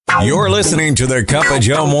You're listening to the Cup of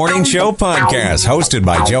Joe Morning Show podcast, hosted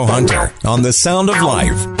by Joe Hunter on The Sound of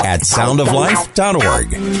Life at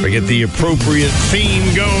soundoflife.org. We get the appropriate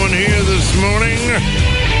theme going here this morning.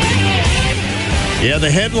 Yeah,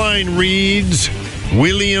 the headline reads,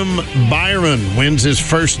 William Byron wins his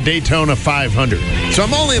first Daytona 500. So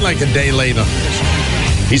I'm only like a day late on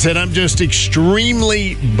this. He said, I'm just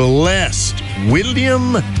extremely blessed.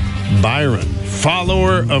 William Byron,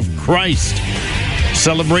 follower of Christ.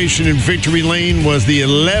 Celebration in Victory Lane was the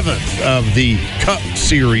 11th of the Cup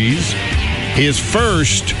Series. His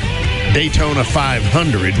first Daytona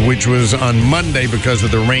 500, which was on Monday because of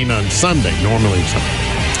the rain on Sunday. Normally it's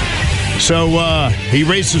Sunday. So he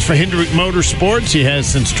races for Hendrick Motorsports. He has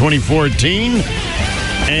since 2014.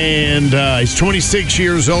 And he's 26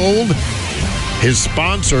 years old. His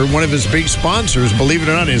sponsor, one of his big sponsors, believe it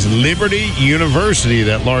or not, is Liberty University,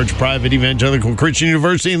 that large private evangelical Christian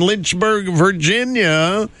university in Lynchburg,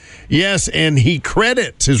 Virginia. Yes, and he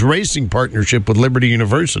credits his racing partnership with Liberty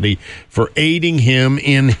University for aiding him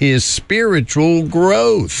in his spiritual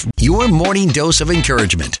growth. Your morning dose of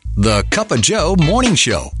encouragement. The Cup of Joe Morning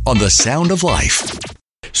Show on The Sound of Life.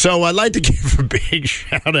 So I'd like to give a big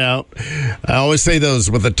shout out. I always say those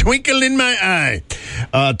with a twinkle in my eye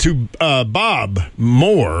to Bob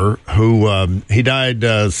Moore, who he died.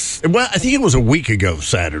 I think it was a week ago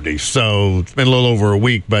Saturday. So it's been a little over a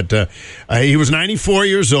week. But he was 94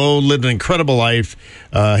 years old, lived an incredible life.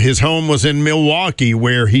 His home was in Milwaukee,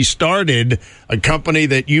 where he started a company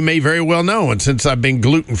that you may very well know. And since I've been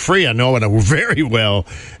gluten-free, I know it very well.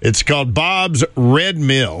 It's called Bob's Red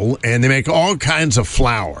Mill, and they make all kinds of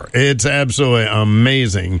flour. It's absolutely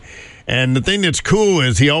amazing. And the thing that's cool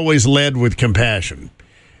is he always led with compassion.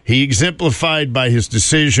 He exemplified by his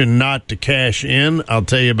decision not to cash in. I'll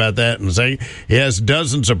tell you about that in a second. He has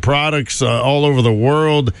dozens of products all over the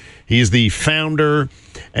world. He's the founder,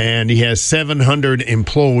 and he has 700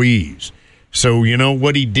 employees. So, you know,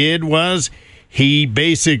 what he did was he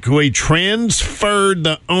basically transferred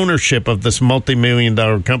the ownership of this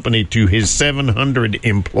multi-million-dollar company to his 700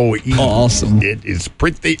 employees. Awesome. It is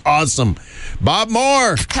pretty awesome. Bob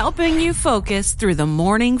Moore. Helping you focus through the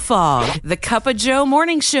morning fog. The Cup of Joe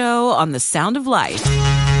Morning Show on The Sound of Life.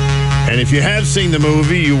 And if you have seen the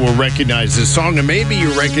movie, you will recognize this song. And maybe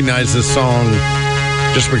you recognize this song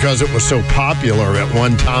just because it was so popular at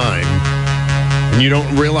one time. And you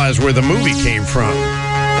don't realize where the movie came from.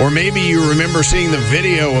 Or maybe you remember seeing the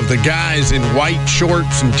video of the guys in white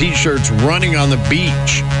shorts and T-shirts running on the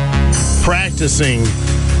beach, practicing.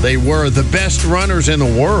 They were the best runners in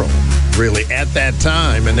the world, really, at that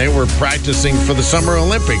time, and they were practicing for the Summer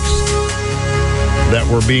Olympics that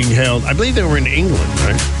were being held. I believe they were in England,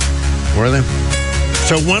 right? Were they?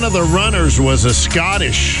 So one of the runners was a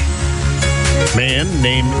Scottish man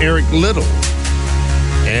named Eric Liddell.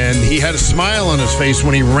 And he had a smile on his face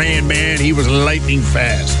when he ran, man. He was lightning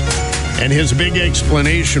fast. And his big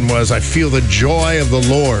explanation was, I feel the joy of the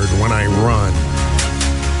Lord when I run.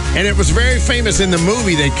 And it was very famous in the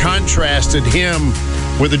movie. They contrasted him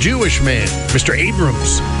with a Jewish man, Mr.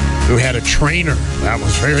 Abrams, who had a trainer. That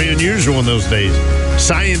was very unusual in those days.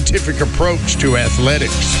 Scientific approach to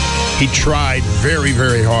athletics. He tried very,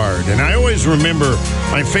 very hard. And I always remember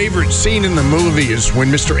my favorite scene in the movie is when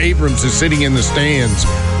Mr. Abrams is sitting in the stands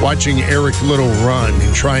watching Eric Liddell run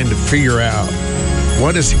and trying to figure out,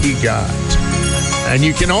 what has he got? And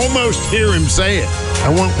you can almost hear him say it. I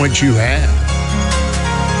want what you have.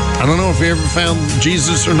 I don't know if he ever found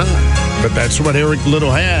Jesus or not, but that's what Eric Liddell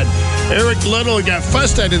had. Eric Liddell got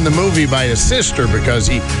fussed at in the movie by his sister because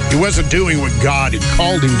he wasn't doing what God had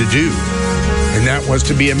called him to do. And that was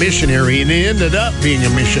to be a missionary. And he ended up being a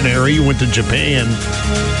missionary. He went to Japan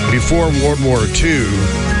before World War II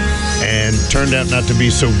and turned out not to be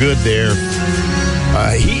so good there.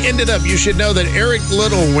 He ended up, you should know that Eric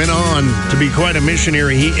Liddell went on to be quite a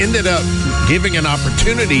missionary. He ended up giving an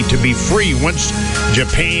opportunity to be free once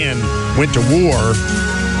Japan went to war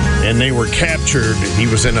and they were captured. He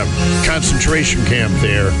was in a concentration camp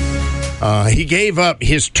there. He gave up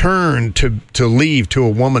his turn to leave to a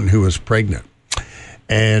woman who was pregnant.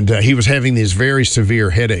 And he was having these very severe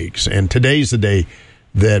headaches. And today's the day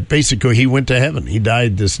that basically he went to heaven. He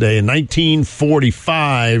died this day. In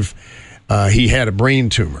 1945, he had a brain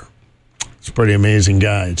tumor. It's a pretty amazing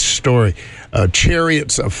guy's story.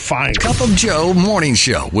 Chariots of Fire. Cup of Joe Morning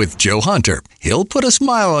Show with Joe Hunter. He'll put a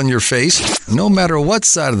smile on your face no matter what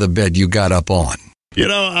side of the bed you got up on. You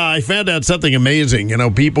know, I found out something amazing. You know,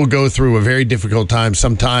 people go through a very difficult time.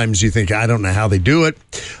 Sometimes you think, I don't know how they do it.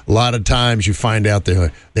 A lot of times you find out they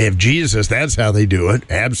have Jesus. That's how they do it.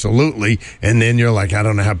 Absolutely. And then you're like, I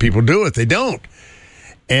don't know how people do it. They don't.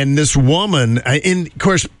 And this woman, and of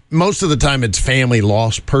course, most of the time it's family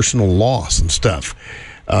loss, personal loss and stuff.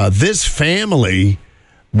 This family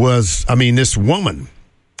this woman,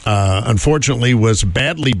 unfortunately, was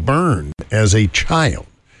badly burned as a child.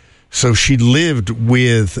 So she lived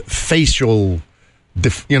with facial, I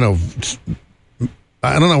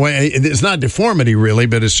don't know, it's not deformity really,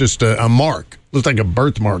 but it's just a mark. Looks like a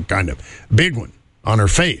birthmark, kind of. Big one on her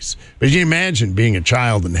face. But you can imagine being a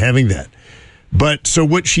child and having that. But so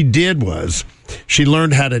what she did was she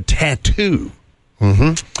learned how to tattoo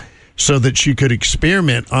so that she could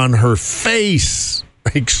experiment on her face.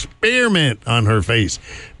 But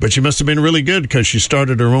she must have been really good because she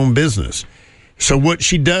started her own business. So what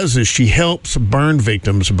she does is she helps burn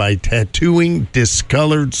victims by tattooing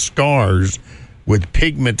discolored scars with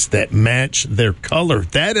pigments that match their color.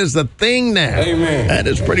 That is the thing now. Amen. That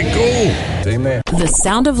is pretty cool. Amen. The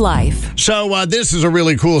Sound of Life. So this is a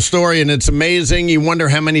really cool story, and it's amazing. You wonder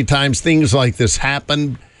how many times things like this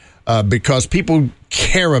happen because people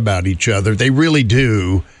care about each other. They really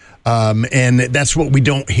do. And that's what we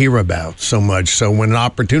don't hear about so much. So when an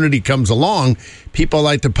opportunity comes along, people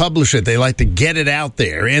like to publish it. They like to get it out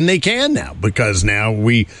there, and they can now because now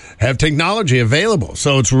we have technology available.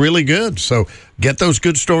 So it's really good. So get those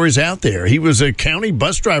good stories out there. He was a county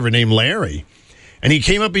bus driver named Larry, and he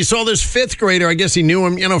came up, he saw this fifth grader. I guess he knew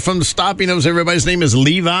him, from the stop. He knows everybody's name is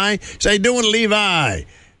Levi. He said, "How you doing, Levi?"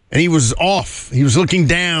 And he was off. He was looking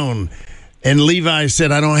down, and Levi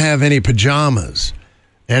said, "I don't have any pajamas."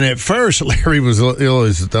 And at first, Larry was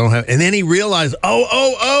don't have, and then he realized,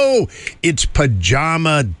 it's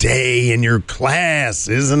pajama day in your class,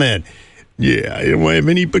 isn't it? Yeah, I don't have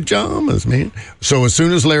any pajamas, man. So as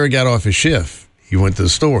soon as Larry got off his shift, he went to the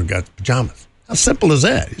store and got pajamas. How simple is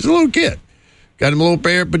that? He's a little kid. Got him a little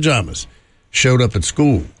pair of pajamas. Showed up at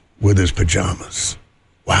school with his pajamas.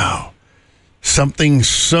 Wow. Something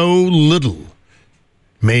so little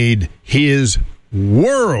made his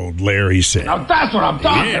world, Larry said. Now that's what I'm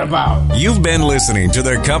talking about. You've been listening to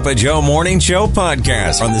the Cup of Joe Morning Show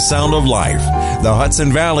podcast on the Sound of Life, the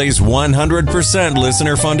Hudson Valley's 100%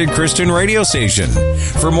 listener-funded Christian radio station.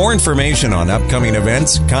 For more information on upcoming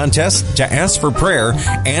events, contests, to ask for prayer,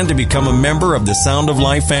 and to become a member of the Sound of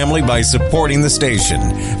Life family by supporting the station,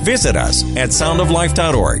 visit us at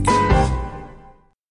soundoflife.org.